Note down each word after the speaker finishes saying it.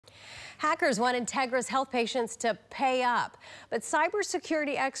Hackers want INTEGRIS health patients to pay up, but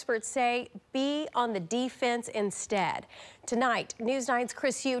cybersecurity experts say be on the defense instead. Tonight, News 9's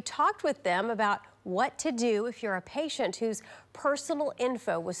Chris Yu talked with them about what to do if you're a patient whose personal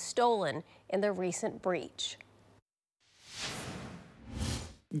info was stolen in the recent breach.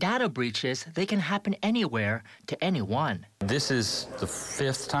 Data breaches, they can happen anywhere to anyone. This is the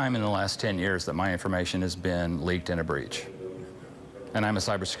 5th time in the last 10 years that my information has been leaked in a breach. And I'm a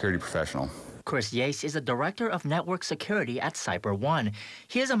cybersecurity professional. Chris Yates is the director of network security at CyberOne.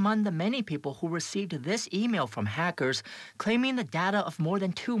 He is among the many people who received this email from hackers claiming the data of more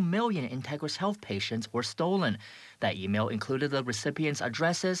than 2 million INTEGRIS health patients were stolen. That email included the recipients'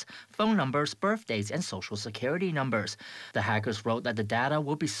 addresses, phone numbers, birthdays, and social security numbers. The hackers wrote that the data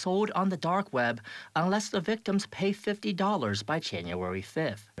will be sold on the dark web unless the victims pay $50 by January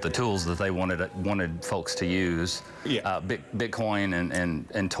 5th. The tools that they wanted folks to use, Bitcoin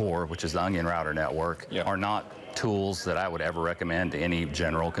and Tor, which is the Onion Router network, are not tools that I would ever recommend to any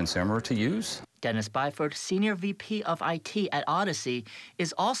general consumer to use. Dennis Byford, Senior VP of IT at Odyssey,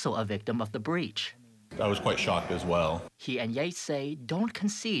 is also a victim of the breach. I was quite shocked as well. He and Yates say don't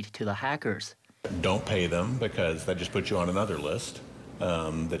concede to the hackers. Don't pay them because that just puts you on another list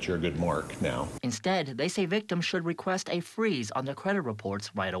that you're a good mark now. Instead, they say victims should request a freeze on their credit reports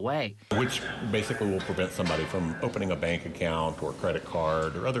right away. Which basically will prevent somebody from opening a bank account or credit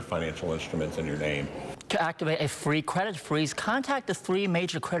card or other financial instruments in your name. To activate a free credit freeze, contact the 3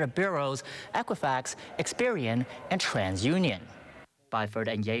 major credit bureaus, Equifax, Experian, and TransUnion.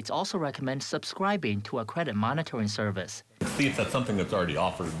 Byford and Yates also recommend subscribing to a credit monitoring service. See if that's something that's already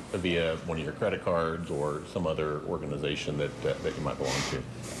offered via one of your credit cards or some other organization that you might belong to.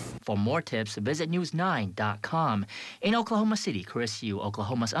 For more tips, visit news9.com. In Oklahoma City, Chris Yu,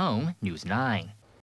 Oklahoma's own News 9.